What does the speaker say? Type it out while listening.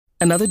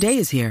Another day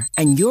is here,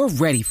 and you're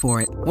ready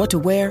for it. What to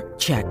wear?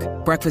 Check.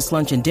 Breakfast,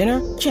 lunch, and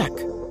dinner? Check.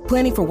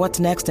 Planning for what's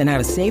next and how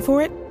to save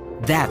for it?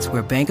 That's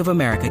where Bank of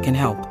America can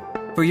help.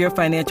 For your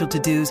financial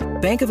to-dos,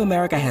 Bank of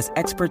America has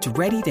experts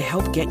ready to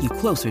help get you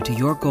closer to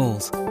your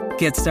goals.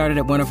 Get started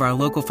at one of our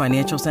local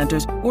financial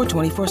centers or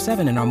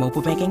 24/7 in our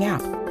mobile banking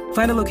app.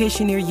 Find a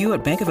location near you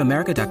at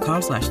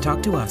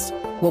bankofamerica.com/talktous.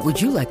 What would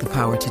you like the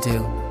power to do?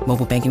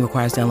 Mobile banking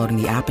requires downloading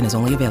the app and is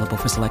only available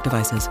for select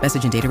devices.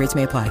 Message and data rates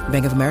may apply.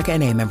 Bank of America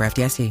NA, member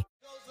FDIC.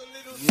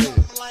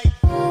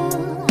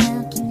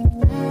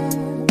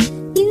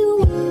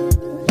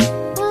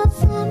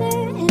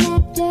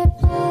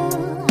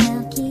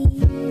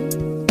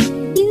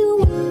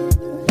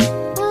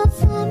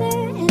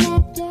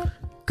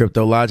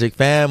 Crypto Logic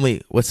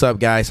family, what's up,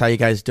 guys? How you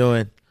guys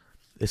doing?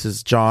 This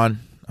is John.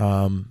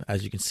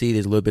 As you can see,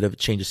 there's a little bit of a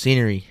change of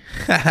scenery,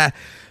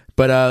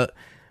 but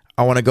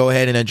I want to go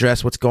ahead and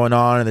address what's going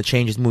on and the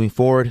changes moving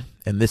forward.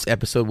 And this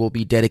episode will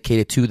be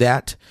dedicated to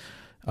that.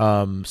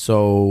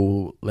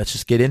 So let's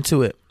just get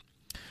into it.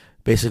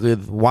 Basically,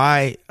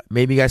 why?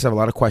 Maybe you guys have a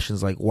lot of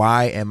questions like,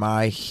 why am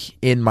I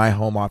in my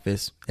home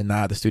office and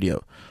not at the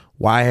studio?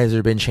 Why has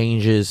there been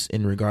changes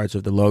in regards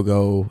of the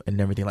logo and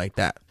everything like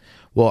that?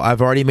 Well,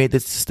 I've already made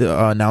this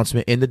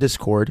announcement in the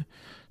Discord.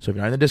 So if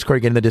you're not in the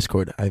Discord, get in the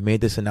Discord. I made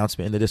this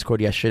announcement in the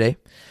Discord yesterday.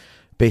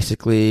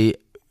 Basically,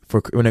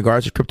 in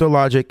regards to Crypto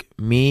Logic,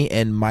 me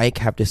and Mike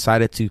have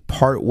decided to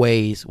part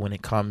ways when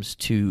it comes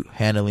to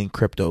handling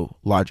Crypto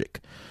Logic.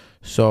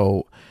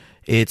 So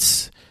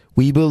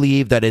we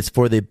believe that it's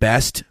for the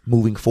best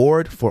moving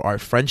forward for our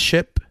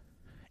friendship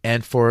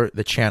and for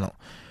the channel.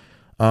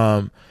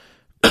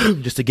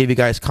 Just to give you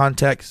guys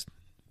context,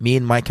 me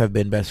and Mike have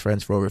been best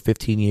friends for over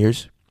 15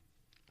 years.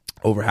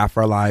 Over half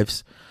our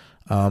lives.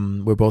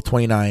 We're both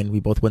 29. We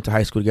both went to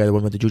high school together. We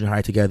went to junior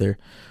high together.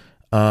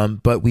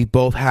 But we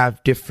both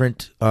have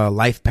different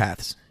life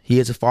paths. He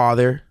is a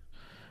father.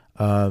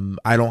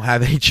 I don't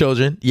have any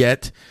children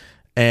yet,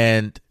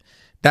 and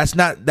that's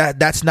not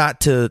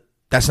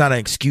an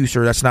excuse,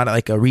 or that's not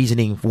like a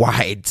reasoning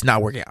why it's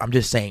not working. I'm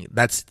just saying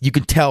you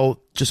can tell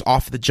just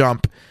off the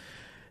jump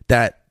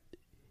that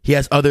he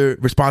has other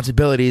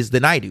responsibilities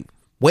than I do.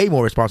 Way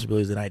more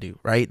responsibilities than I do,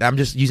 right? I'm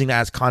just using that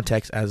as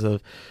context as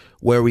of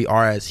where we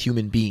are as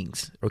human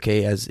beings,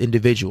 okay, as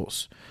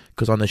individuals.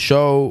 Because on the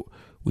show,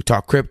 we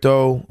talk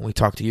crypto, we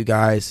talk to you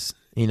guys,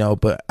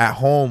 but at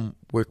home,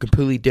 we're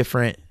completely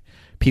different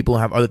people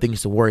and have other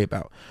things to worry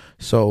about.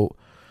 So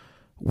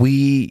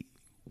we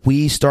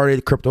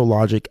started Crypto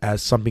Logic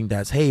as something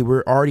that's, hey,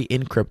 we're already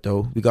in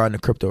crypto. We got into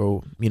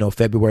crypto,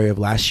 February of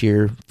last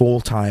year,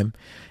 full time.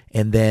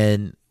 And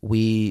then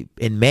we,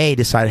 in May,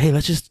 decided, hey,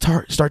 let's just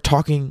start a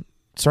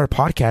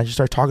podcast and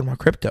start talking about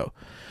crypto.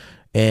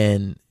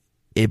 And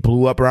it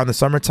blew up around the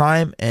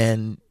summertime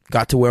and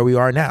got to where we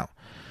are now.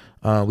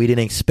 We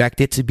didn't expect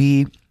it to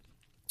be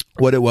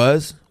what it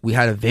was. We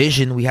had a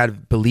vision. We had a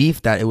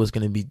belief that it was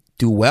going to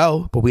do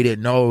well, but we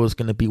didn't know it was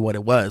going to be what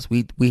it was.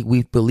 We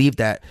believed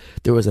that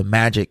there was a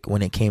magic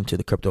when it came to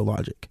the Crypto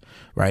Logic,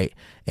 right?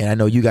 And I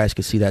know you guys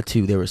could see that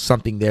too. There was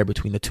something there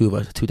between the two of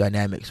us, the two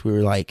dynamics. We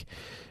were like,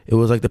 it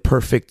was like the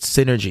perfect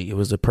synergy. It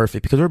was the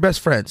perfect, because we're best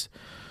friends.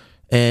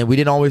 And we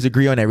didn't always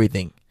agree on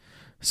everything.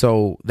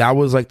 So that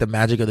was like the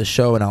magic of the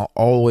show. And I'll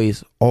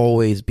always,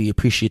 always be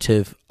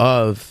appreciative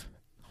of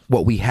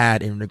what we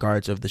had in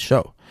regards of the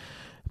show.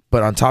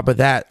 But on top of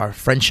that, our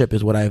friendship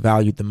is what I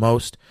valued the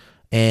most.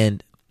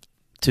 And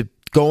to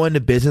go into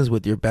business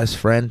with your best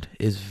friend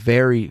is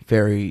very,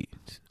 very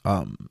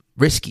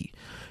risky.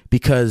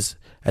 Because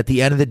at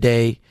the end of the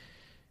day,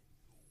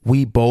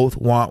 we both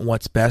want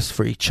what's best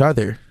for each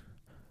other.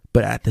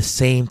 But at the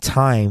same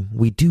time,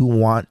 we do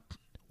want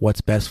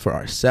what's best for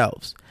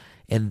ourselves.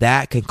 And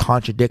that can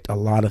contradict a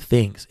lot of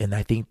things. And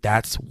I think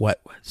that's what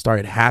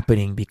started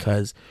happening,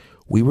 because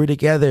we were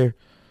together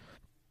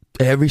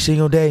every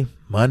single day,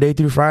 Monday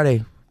through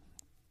Friday,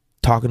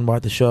 talking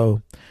about the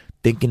show,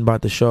 thinking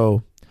about the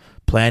show,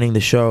 planning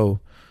the show.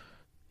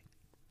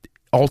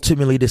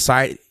 Ultimately,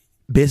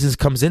 business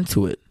comes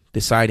into it,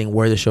 deciding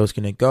where the show's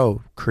going to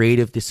go,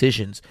 creative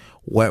decisions.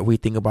 What we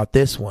think about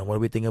this one? What do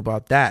we think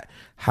about that?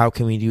 How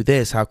can we do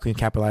this? How can we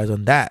capitalize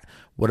on that?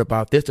 What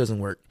about this doesn't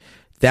work?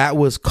 That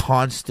was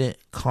constant,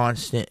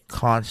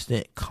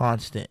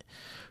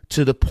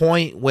 to the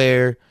point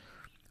where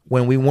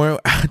when we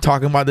weren't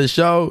talking about the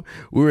show,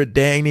 we were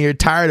dang near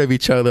tired of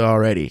each other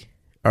already.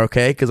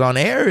 Okay? Because on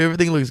air,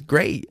 everything looks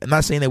great. I'm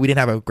not saying that we didn't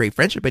have a great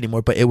friendship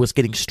anymore, but it was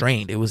getting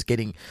strained. It was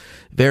getting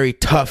very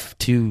tough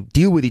to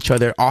deal with each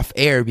other off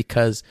air,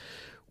 because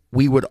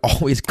we would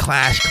always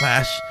clash.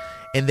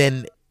 And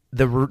then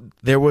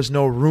there was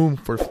no room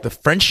for the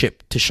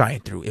friendship to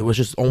shine through. It was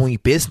just only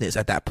business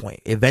at that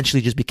point. It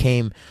eventually just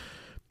became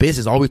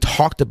business. All we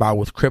talked about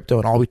was crypto,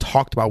 and all we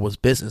talked about was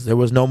business. There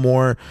was no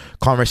more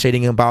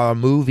conversating about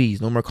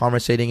movies, no more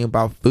conversating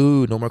about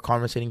food, no more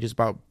conversating just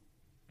about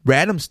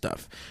random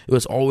stuff. It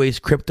was always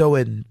crypto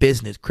and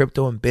business.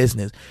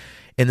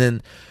 And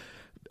then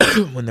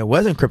when there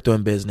wasn't crypto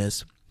and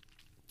business,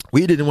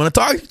 we didn't want to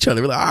talk to each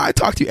other. We're like, I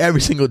talk to you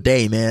every single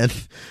day, man.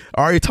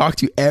 I already talked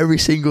to you every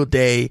single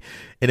day.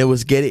 And it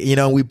was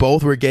getting, we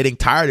both were getting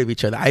tired of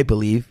each other, I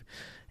believe.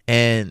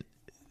 And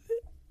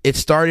it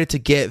started to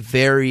get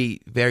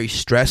very, very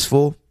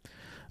stressful.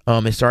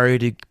 It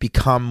started to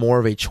become more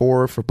of a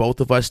chore for both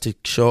of us to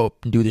show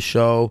up and do the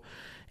show,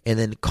 and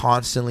then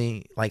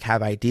constantly like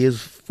have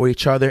ideas for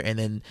each other. And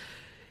then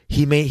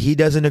he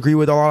doesn't agree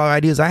with a lot of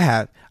ideas I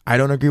have. I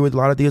don't agree with a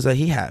lot of ideas that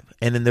he have.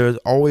 And then there's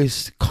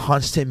always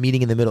constant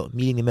meeting in the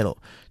middle.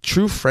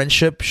 True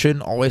friendship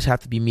shouldn't always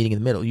have to be meeting in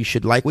the middle. You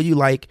should like what you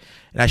like,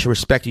 and I should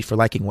respect you for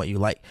liking what you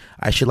like.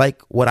 I should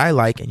like what I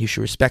like, and you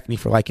should respect me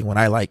for liking what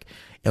I like,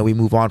 and we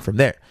move on from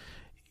there.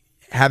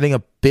 Having a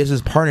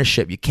business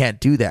partnership, you can't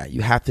do that.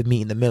 You have to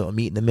meet in the middle, and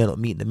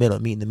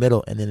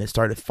then it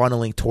started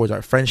funneling towards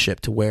our friendship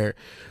to where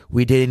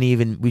we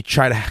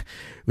try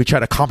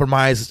to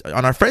compromise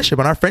on our friendship,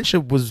 and our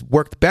friendship was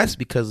worked best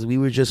because we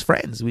were just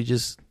friends.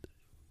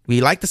 We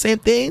liked the same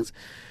things,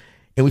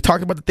 and we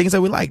talked about the things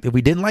that we liked. If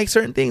we didn't like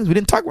certain things, we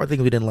didn't talk about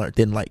things we didn't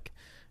like,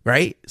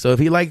 right? So if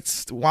he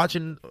liked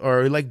watching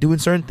or he liked doing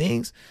certain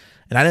things,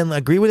 and I didn't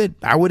agree with it,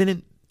 I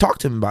wouldn't talk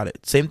to him about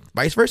it. Same,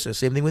 vice versa.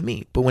 Same thing with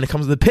me. But when it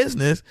comes to the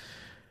business,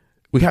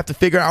 we have to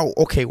figure out,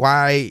 okay,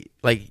 why,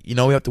 we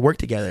have to work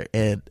together.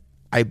 And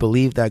I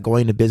believe that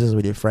going to business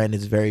with your friend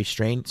is very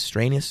strenuous.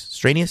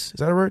 Is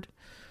that a word?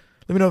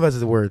 Let me know if that's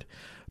the word.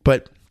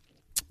 But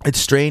it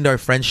strained our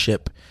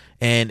friendship,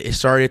 and we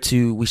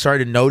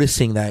started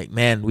noticing that,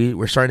 man,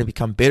 we're starting to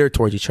become bitter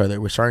towards each other.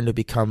 We're starting to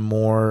become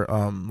more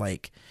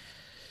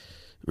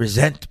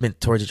resentment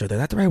towards each other.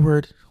 Is that the right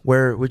word?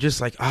 Where we're just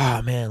like,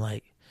 man,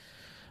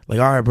 all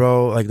right,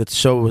 bro, like the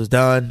show was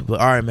done, but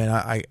all right, man,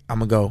 I'm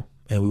gonna go.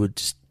 And we would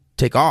just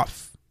take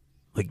off.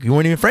 Like we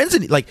weren't even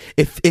friends like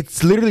if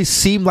it's literally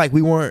seemed like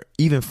we weren't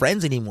even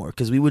friends anymore,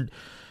 because we would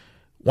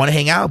want to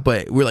hang out,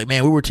 but we're like,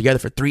 man, we were together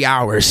for 3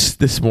 hours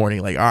this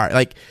morning. Like, all right,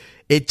 like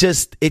it's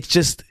just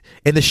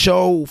in the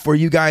show for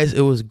you guys,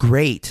 it was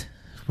great,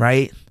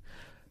 right?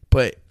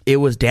 But it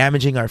was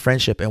damaging our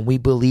friendship, and we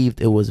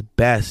believed it was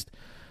best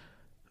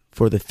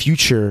for the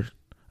future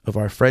of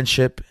our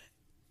friendship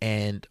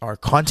and our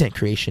content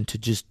creation to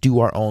just do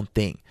our own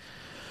thing.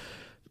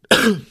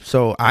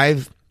 So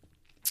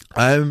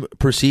I'm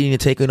proceeding to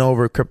taking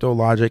over Crypto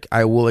Logic.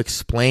 I will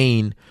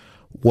explain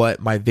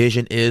what my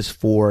vision is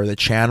for the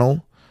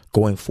channel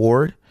going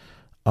forward.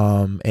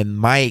 And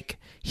Mike,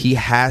 he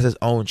has his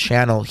own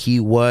channel. He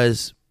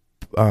was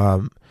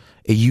a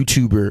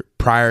YouTuber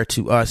prior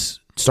to us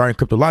starting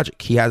Crypto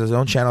Logic. He has his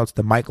own channel. It's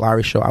the Mike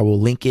Lowry Show. I will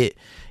link it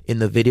in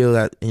the video,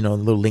 that the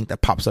little link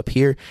that pops up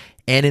here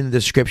and in the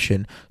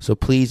description. So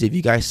please, if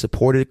you guys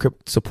support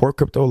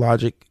Crypto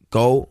Logic,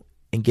 go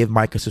and give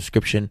Mike a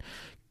subscription.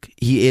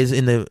 He is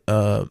in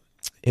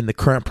the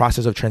current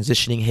process of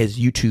transitioning his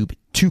YouTube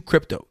to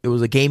crypto. It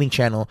was a gaming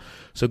channel,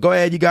 so go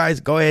ahead, you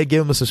guys,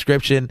 give him a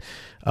subscription,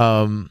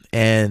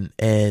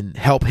 and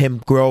help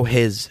him grow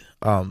his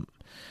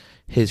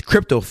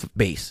crypto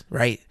base.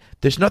 Right?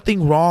 There's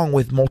nothing wrong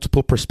with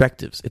multiple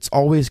perspectives. It's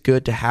always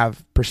good to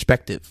have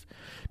perspective,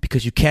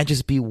 because you can't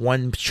just be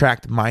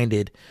one-track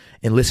minded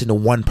and listen to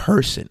one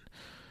person.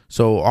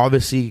 So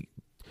obviously,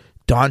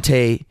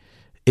 Dante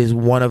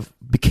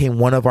became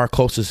one of our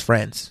closest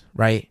friends,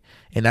 right?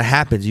 And that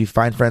happens. You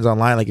find friends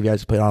online. Like if you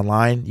guys play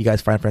online, you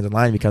guys find friends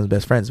online and become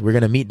best friends. We're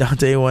gonna meet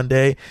Dante one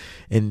day,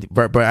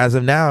 but as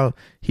of now,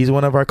 he's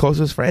one of our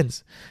closest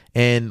friends.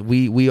 And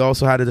we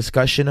also had a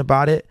discussion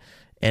about it,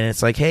 and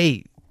it's like,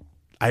 hey,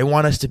 I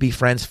want us to be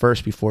friends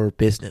first before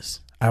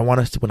business. I want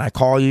us to, when I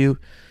call you,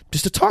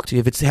 just to talk to you.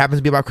 If it happens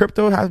to be about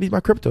crypto, it has to be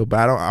about crypto.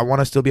 But I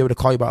want to still be able to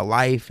call you about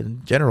life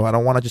in general. I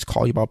don't want to just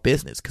call you about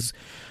business, because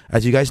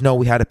as you guys know,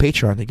 we had a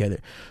Patreon together.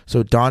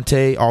 So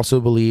Dante also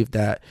believed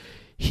that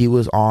he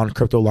was on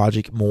Crypto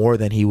Logic more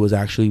than he was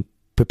actually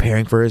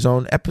preparing for his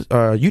own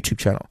YouTube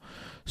channel.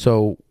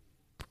 So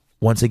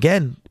once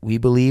again, we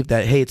believe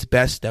that, hey, it's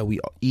best that we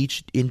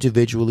each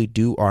individually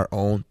do our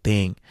own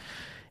thing.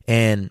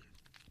 And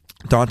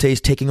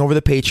Dante's taking over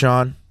the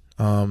Patreon.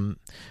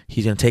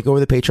 He's going to take over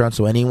the Patreon.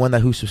 So anyone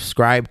who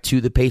subscribed to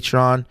the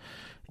Patreon,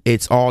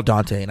 it's all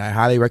Dante. And I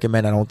highly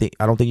recommend, I don't think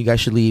you guys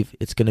should leave.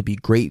 It's going to be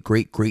great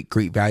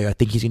value. I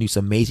think he's going to do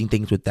some amazing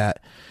things with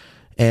that.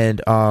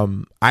 And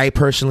I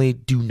personally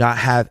do not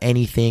have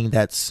anything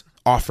that's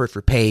offered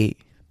for pay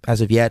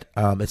as of yet.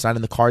 It's not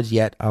in the cards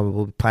yet. I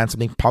will plan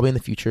something probably in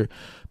the future.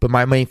 But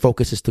my main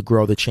focus is to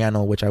grow the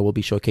channel, which I will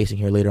be showcasing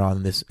here later on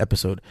in this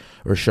episode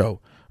or show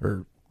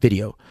or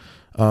video.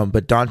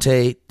 But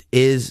Dante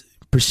is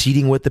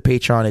proceeding with the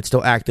Patreon. It's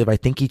still active. I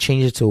think he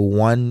changed it to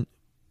one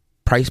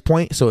price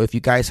point. So if you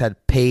guys had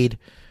paid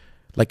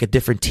like a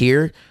different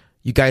tier,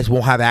 you guys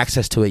won't have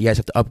access to it. You guys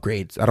have to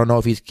upgrade. I don't know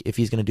if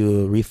he's going to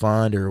do a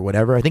refund or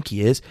whatever. I think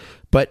he is,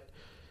 but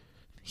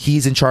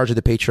he's in charge of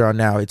the Patreon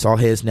now. It's all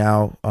his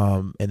now.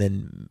 And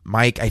then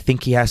Mike, I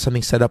think he has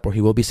something set up, or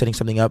he will be setting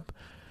something up,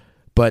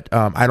 but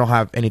I don't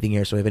have anything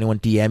here. So if anyone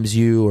DMs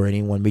you or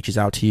anyone reaches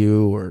out to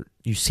you or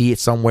you see it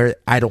somewhere,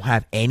 I don't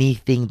have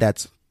anything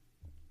that's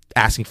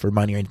asking for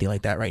money or anything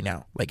like that right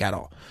now, like at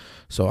all.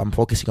 So I'm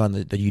focusing on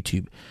the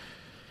YouTube.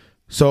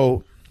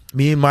 So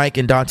me and Mike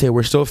and Dante,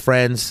 we're still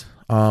friends.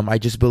 I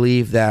just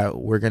believe that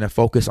we're going to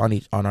focus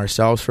on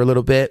ourselves for a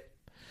little bit,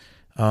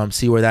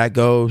 see where that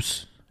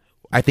goes.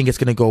 I think it's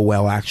going to go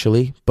well,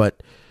 actually.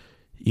 But,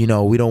 we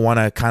don't want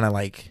to kind of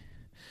like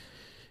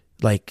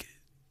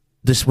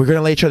this. We're going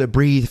to let each other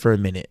breathe for a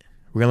minute.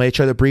 We're going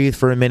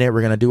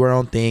to do our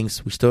own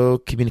things. We still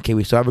communicate.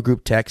 We still have a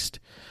group text.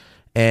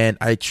 And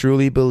I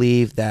truly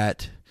believe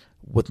that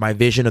with my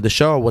vision of the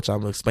show, which I'm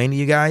going to explain to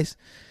you guys,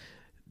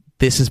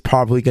 this is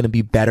probably going to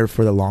be better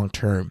for the long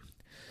term.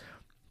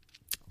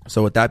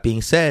 So with that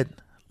being said,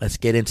 let's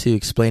get into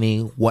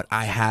explaining what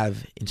I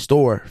have in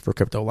store for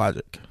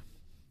CryptoLogic.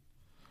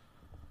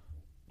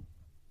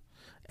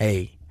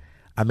 Hey,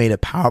 I made a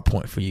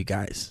PowerPoint for you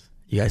guys.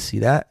 You guys see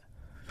that?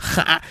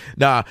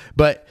 Nah,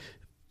 but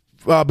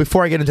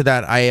before I get into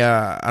that,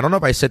 I don't know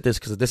if I said this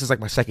because this is like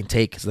my second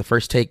take. Because the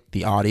first take,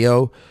 the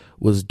audio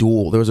was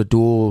dual. There was a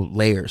dual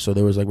layer, so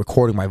there was like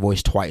recording my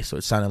voice twice, so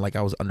it sounded like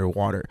I was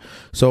underwater.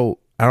 So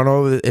I don't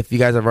know if you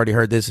guys have already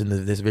heard this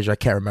in this video. I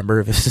can't remember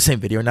if it's the same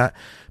video or not.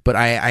 But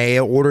I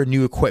ordered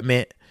new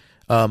equipment.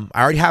 I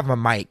already have my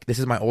mic. This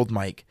is my old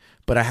mic.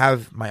 But I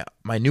have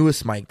my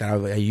newest mic that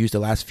I used the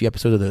last few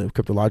episodes of the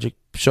CryptoLogic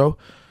show.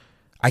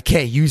 I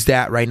can't use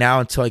that right now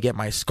until I get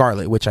my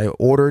Scarlett, which I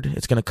ordered.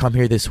 It's going to come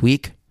here this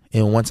week.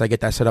 And once I get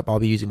that set up, I'll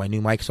be using my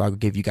new mic. So I'll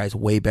give you guys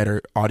way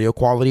better audio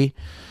quality.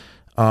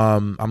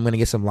 I'm going to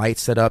get some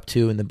lights set up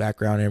too in the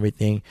background and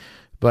everything.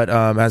 But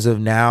as of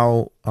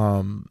now,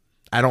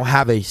 I don't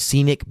have a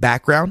scenic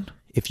background.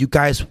 If you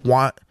guys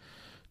want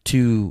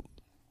to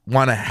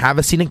have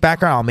a scenic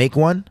background, I'll make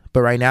one.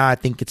 But right now, I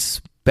think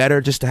it's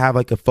better just to have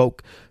like a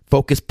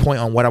focus point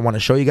on what I want to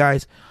show you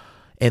guys,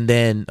 and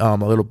then a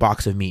little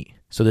box of meat.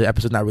 So the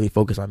episode's not really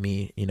focused on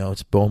me.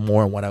 It's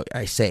more on what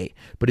I say.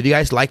 But if you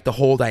guys like the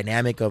whole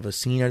dynamic of a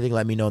scene or anything,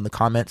 let me know in the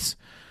comments.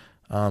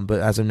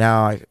 But as of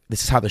now,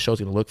 this is how the show's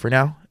gonna look for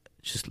now.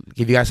 Just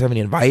if you guys have any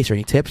advice or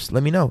any tips,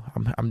 let me know.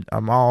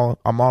 I'm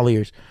all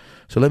ears.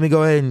 So let me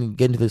go ahead and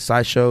get into the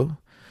sideshow,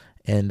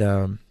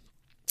 and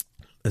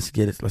let's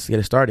get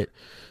it started.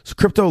 So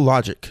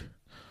CryptoLogic,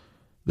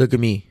 look at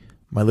me,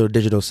 my little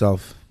digital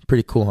self.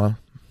 Pretty cool, huh?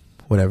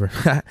 Whatever.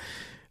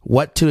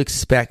 What to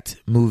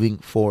expect moving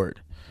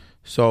forward.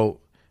 So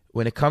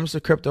when it comes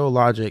to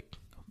CryptoLogic,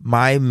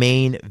 my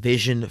main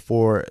vision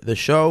for the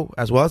show,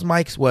 as well as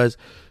Mike's, was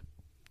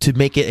to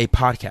make it a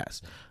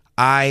podcast.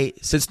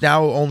 Since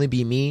now it will only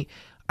be me,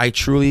 I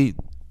truly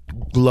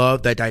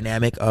love the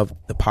dynamic of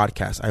the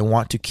podcast. I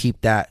want to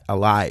keep that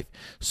alive.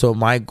 So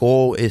my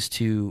goal is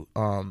to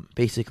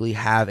basically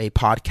have a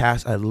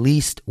podcast at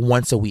least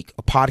once a week,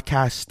 a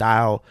podcast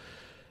style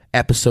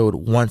episode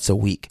once a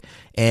week.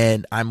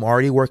 And I'm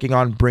already working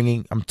on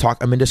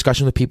I'm in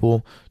discussion with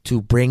people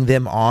to bring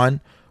them on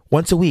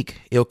once a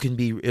week. It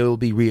will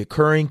be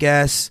reoccurring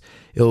guests.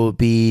 It will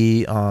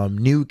be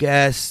new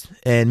guests.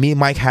 And me and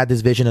Mike had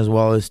this vision as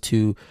well, as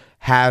to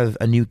have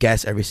a new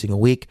guest every single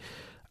week.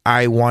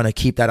 I want to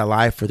keep that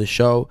alive for the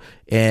show.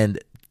 And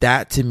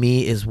that to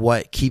me is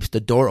what keeps the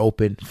door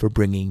open for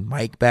bringing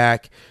Mike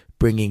back,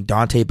 bringing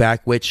Dante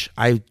back, which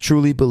I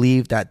truly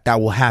believe that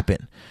will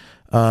happen.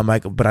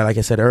 Like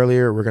I said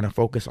earlier, we're going to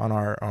focus on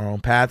our own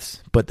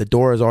paths, but the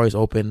door is always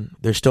open.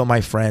 They're still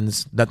my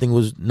friends.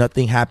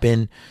 Nothing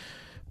happened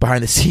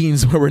behind the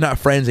scenes where we're not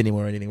friends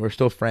anymore or anything. We're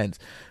still friends.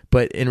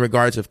 But in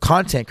regards of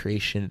content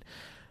creation,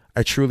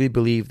 I truly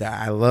believe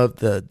that I love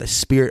the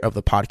spirit of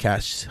the podcast,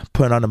 just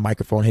putting on a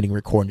microphone, hitting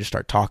record, and just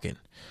start talking.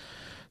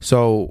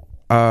 So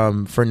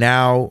for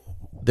now,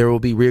 there will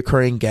be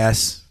recurring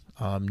guests,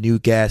 new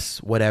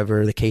guests,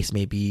 whatever the case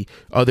may be,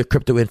 other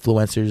crypto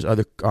influencers,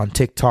 on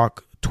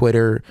TikTok,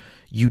 Twitter,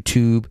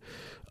 YouTube.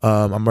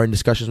 I'm in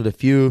discussions with a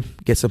few,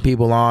 get some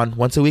people on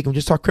once a week and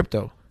just talk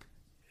crypto,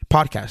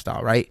 podcast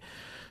style, right?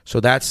 So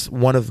that's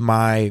one of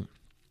my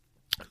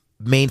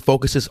main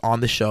focuses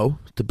on the show,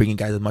 to bring you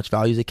guys as much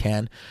value as I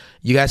can.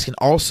 You guys can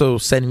also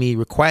send me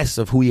requests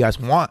of who you guys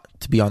want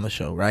to be on the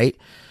show, right?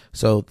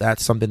 So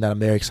that's something that I'm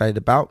very excited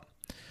about.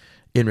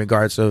 In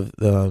regards of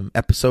the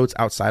episodes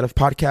outside of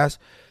podcasts,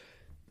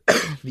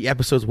 the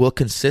episodes will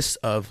consist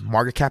of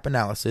market cap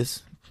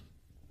analysis.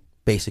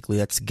 Basically,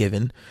 that's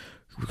given.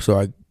 So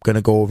I'm going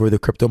to go over the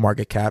crypto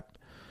market cap,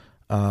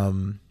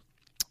 go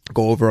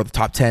over the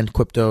top 10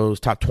 cryptos,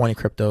 top 20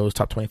 cryptos,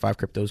 top 25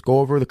 cryptos, go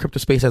over the crypto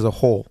space as a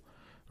whole,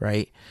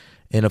 right?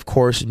 And of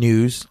course,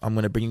 news. I'm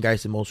going to bring you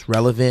guys the most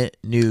relevant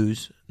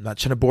news. I'm not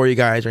trying to bore you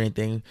guys or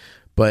anything,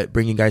 but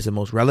bring you guys the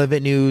most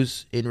relevant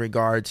news in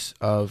regards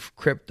of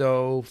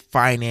crypto,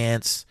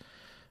 finance,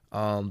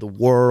 the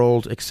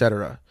world,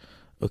 etc.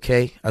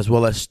 Okay? As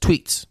well as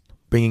tweets,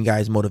 bringing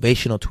guys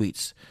motivational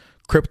tweets,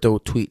 crypto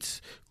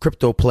tweets,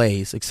 crypto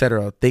plays,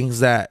 etc. Things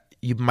that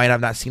you might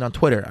have not seen on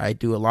Twitter. I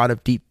do a lot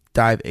of deep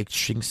dive I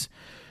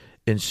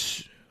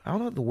don't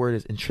know what the word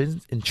is,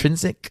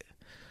 intrinsic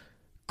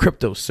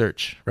crypto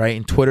search, right?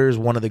 And Twitter is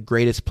one of the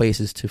greatest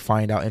places to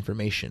find out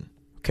information.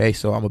 Okay,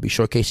 so I'm gonna be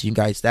showcasing you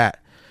guys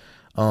that.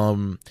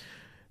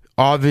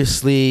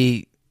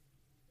 Obviously,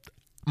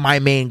 my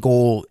main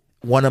goal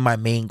one of my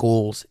main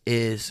goals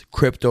is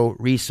crypto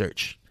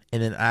research,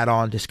 and then add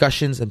on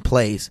discussions and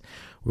plays.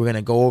 We're going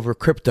to go over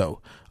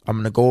crypto. I'm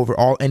going to go over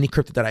any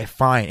crypto that I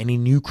find, any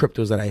new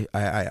cryptos that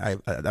I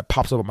that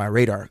pops up on my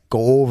radar.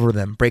 Go over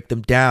them, break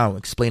them down,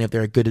 explain if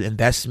they're a good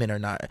investment or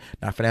not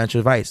financial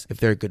advice, if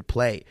they're a good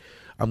play.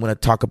 I'm going to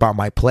talk about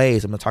my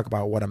plays. I'm going to talk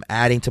about what I'm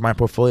adding to my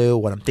portfolio,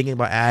 what I'm thinking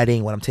about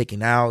adding, what I'm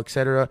taking out,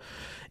 etc.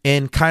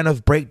 And kind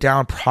of break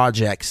down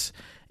projects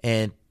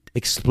and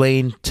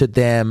explain to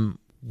them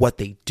what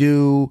they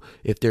do,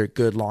 if they're a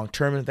good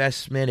long-term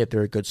investment, if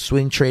they're a good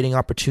swing trading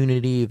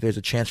opportunity, if there's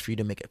a chance for you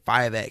to make it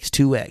 5x,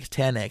 2x,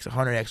 10x,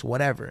 100x,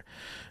 whatever.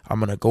 I'm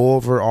going to go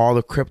over all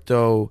the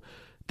crypto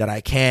that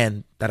I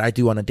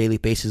do on a daily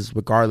basis,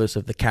 regardless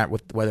of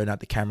whether or not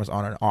the camera's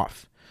on or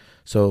off.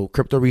 So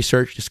crypto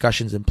research,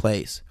 discussions, and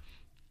plays.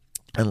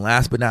 And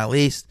last but not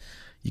least,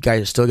 you guys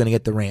are still going to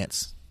get the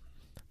rants.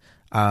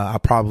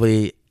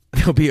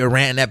 It'll be a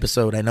ranting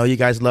episode. I know you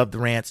guys love the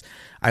rants.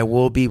 I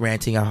will be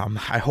ranting.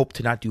 I hope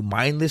to not do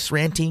mindless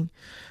ranting,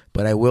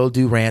 but I will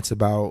do rants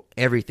about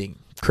everything.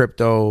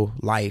 Crypto,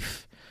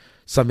 life,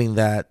 something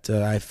that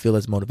I feel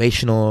is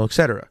motivational,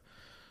 etc.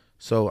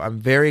 So I'm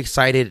very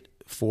excited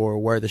for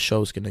where the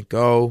show is going to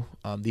go.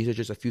 These are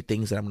just a few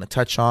things that I'm going to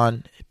touch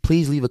on.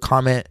 Please leave a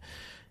comment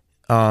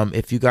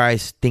if you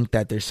guys think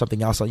that there's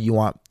something else that you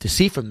want to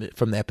see from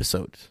the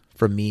episode,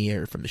 from me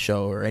or from the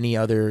show, or any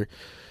other.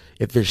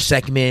 If there's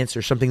segments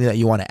or something that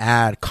you want to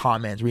add,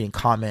 comments, reading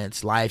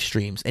comments, live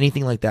streams,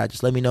 anything like that,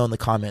 just let me know in the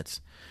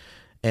comments.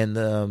 And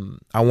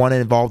I want to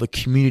involve the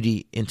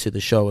community into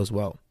the show as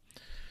well,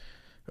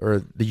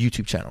 or the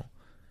YouTube channel.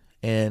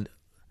 And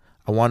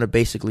I want to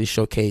basically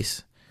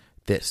showcase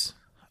this.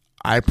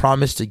 I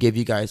promise to give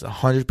you guys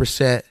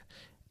 100%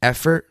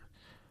 effort,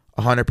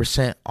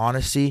 100%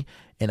 honesty,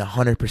 and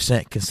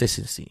 100%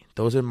 consistency.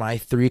 Those are my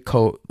three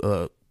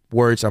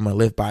words I'm going to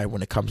live by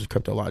when it comes to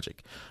Crypto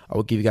Logic. I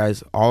will give you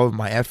guys all of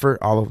my effort,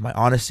 all of my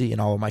honesty,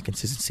 and all of my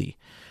consistency.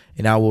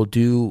 And I will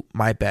do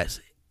my best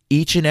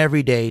each and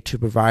every day to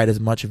provide as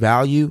much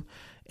value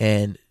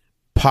and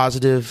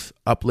positive,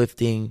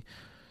 uplifting,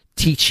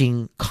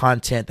 teaching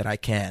content that I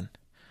can.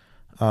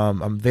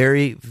 I'm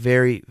very,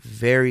 very,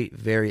 very,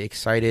 very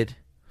excited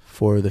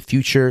for the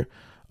future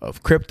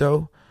of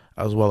crypto,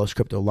 as well as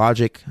Crypto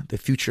Logic, the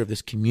future of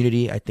this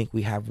community. I think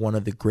we have one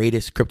of the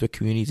greatest crypto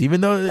communities,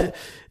 even though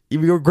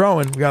we're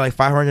growing. We got like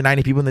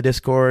 590 people in the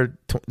Discord,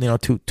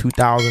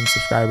 2,000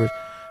 subscribers.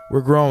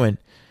 We're growing.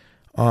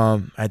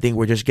 I think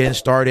we're just getting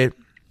started.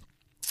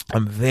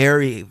 I'm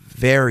very,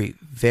 very,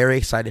 very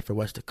excited for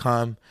what's to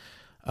come.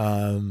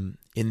 In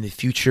the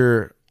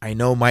future, I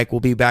know Mike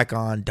will be back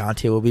on.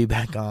 Dante will be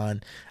back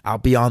on. I'll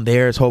be on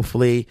theirs,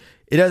 hopefully.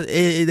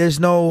 There's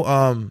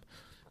no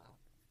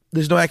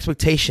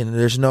expectation.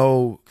 There's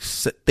no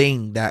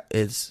thing that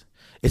is.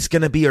 It's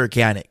gonna be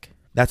organic.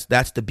 That's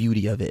the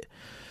beauty of it.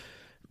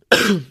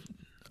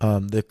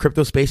 The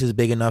crypto space is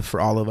big enough for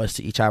all of us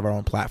to each have our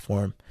own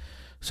platform.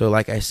 So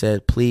like I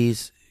said,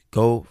 please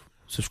go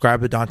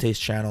subscribe to Dante's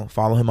channel,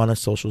 follow him on his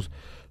socials,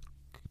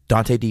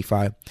 Dante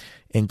DeFi,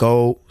 and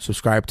go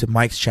subscribe to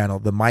Mike's channel,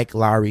 The Mike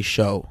Lowry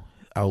Show.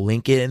 I'll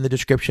link it in the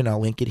description. I'll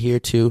link it here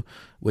too,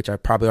 which I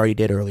probably already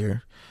did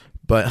earlier.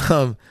 But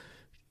I'm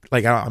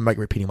like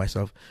repeating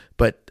myself,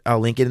 but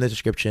I'll link it in the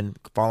description.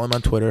 Follow him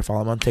on Twitter,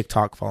 follow him on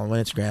TikTok, follow him on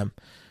Instagram.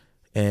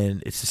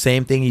 And it's the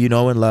same thing you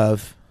know and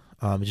love.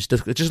 It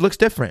just looks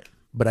different,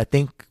 but I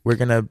think we're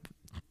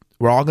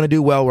all gonna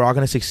do well. We're all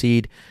gonna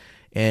succeed,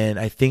 and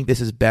I think this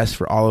is best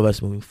for all of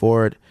us moving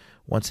forward.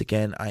 Once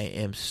again, I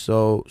am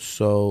so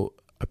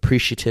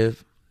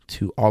appreciative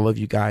to all of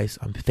you guys.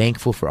 I'm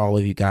thankful for all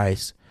of you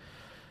guys,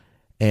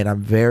 and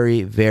I'm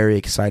very, very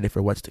excited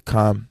for what's to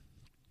come.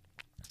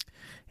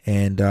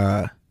 And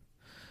I'm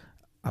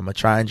gonna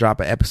try and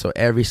drop an episode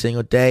every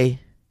single day.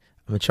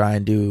 I'm gonna try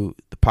and do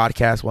the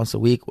podcast once a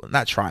week. Well,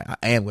 not try.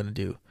 I am gonna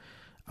do.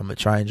 I'm gonna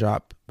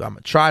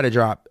try to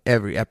drop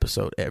every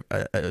episode,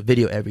 a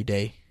video every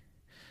day,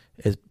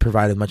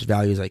 provide as much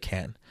value as I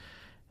can.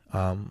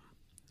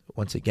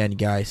 Once again,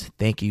 guys,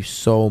 thank you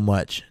so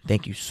much.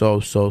 Thank you so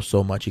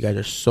much. You guys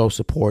are so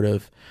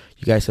supportive.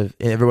 You guys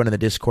everyone in the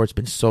Discord's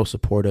been so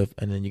supportive,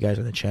 and then you guys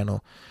on the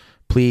channel.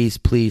 Please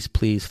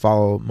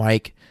follow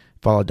Mike,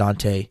 follow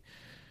Dante,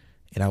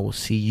 and I will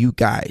see you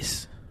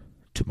guys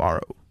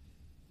tomorrow.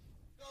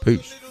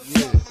 Peace.